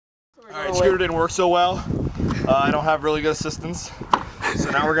Alright, scooter didn't work so well. I don't have really good assistance. So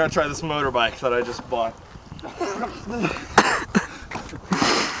now we're gonna try this motorbike that I just bought.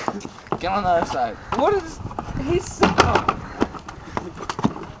 Get on the other side. What is... He's so...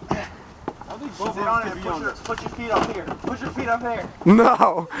 Sit on it, put your feet up here. Put your feet up here.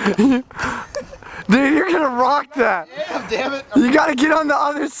 No. Dude, you're gonna rock that. Yeah, damn it. You gotta get on the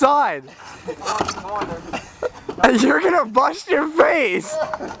other side. Come on, dude. You're gonna bust your face.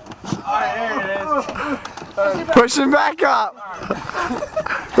 Alright, there it is. Push him back up.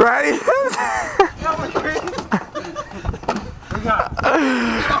 Ready?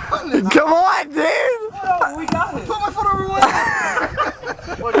 Come on, dude. No, we got it. Put my foot over one.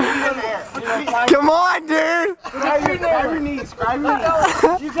 Come on, dude. Grab your knees. Grab your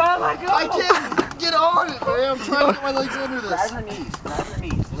knees. You gotta let go. I can't get on it, man. I'm trying to get my legs under this. Grab your knees. Grab your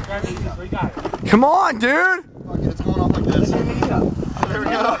knees. Just grab your knees. We got it. Come on, dude. Okay, it's going off like this. Lift your knees up. There we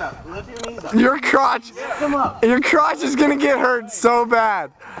go. Lift your knees up. Your crotch. Come up. Your crotch is gonna get hurt so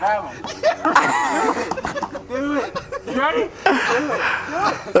bad. Grab him. Do it. You ready?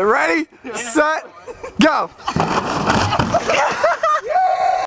 Do it. Ready? Set. Go.